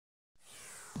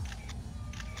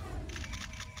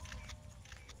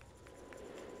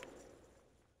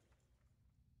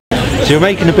So you're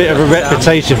making a bit of a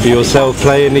reputation for yourself,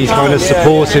 playing these kind of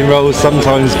supporting roles,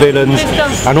 sometimes villains,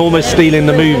 and almost stealing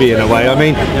the movie in a way. I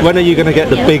mean, when are you going to get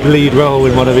the big lead role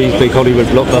in one of these big Hollywood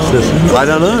blockbusters? I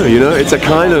don't know, you know, it's a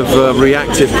kind of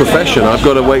reactive profession. I've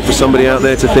got to wait for somebody out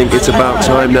there to think it's about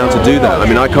time now to do that. I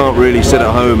mean, I can't really sit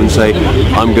at home and say,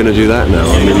 I'm going to do that now.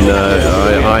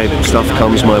 I mean, stuff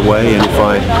comes my way, and if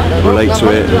I relate to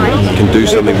it and can do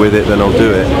something with it, then I'll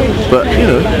do it. But, you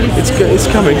know, it's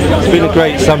coming. It's been a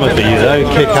great summer for you though,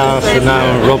 Kick-Ass and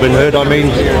now Robin Hood. I mean,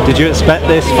 did you expect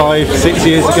this 5-6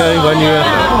 years ago when you were...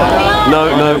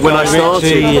 No, when I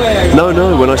started,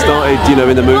 when I started, you know,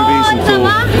 in the movies and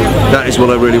thought, that is what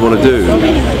I really want to do,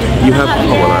 you have,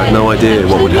 I had no idea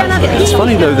what would happen. It's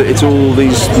funny though that it's all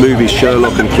these movies,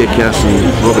 Sherlock and Kick-Ass and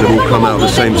Robin have all come out at the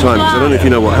same time, because I don't know if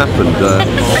you know what happened.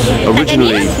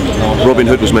 Originally, Robin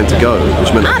Hood was meant to go,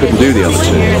 which meant I couldn't do the other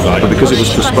two, but because it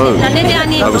was postponed,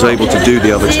 I was able to do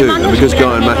the other two, and because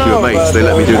Guy and Matthew are mates, they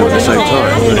let me do them at the same time.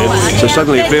 So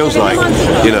suddenly it feels like,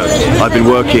 you know, I've been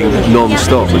working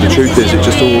non-stop, but the truth is it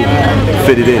just all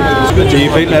fitted in. Do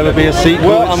you think there would be a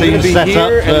sequel? It seems set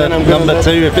up for number 2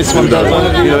 if this one does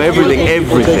one? You know, everything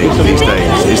these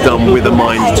days is done with a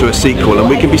mind to a sequel, and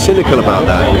we can be cynical about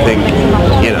that and think,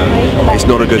 you know, it's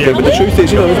not a good thing, but the truth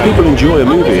is, you know, if people enjoy a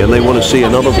movie and they want to see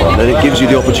another one, then it gives you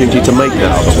the opportunity to make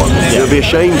that other one. It would be a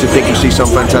shame to think you see some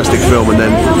fantastic film and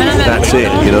then that's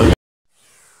it, you know.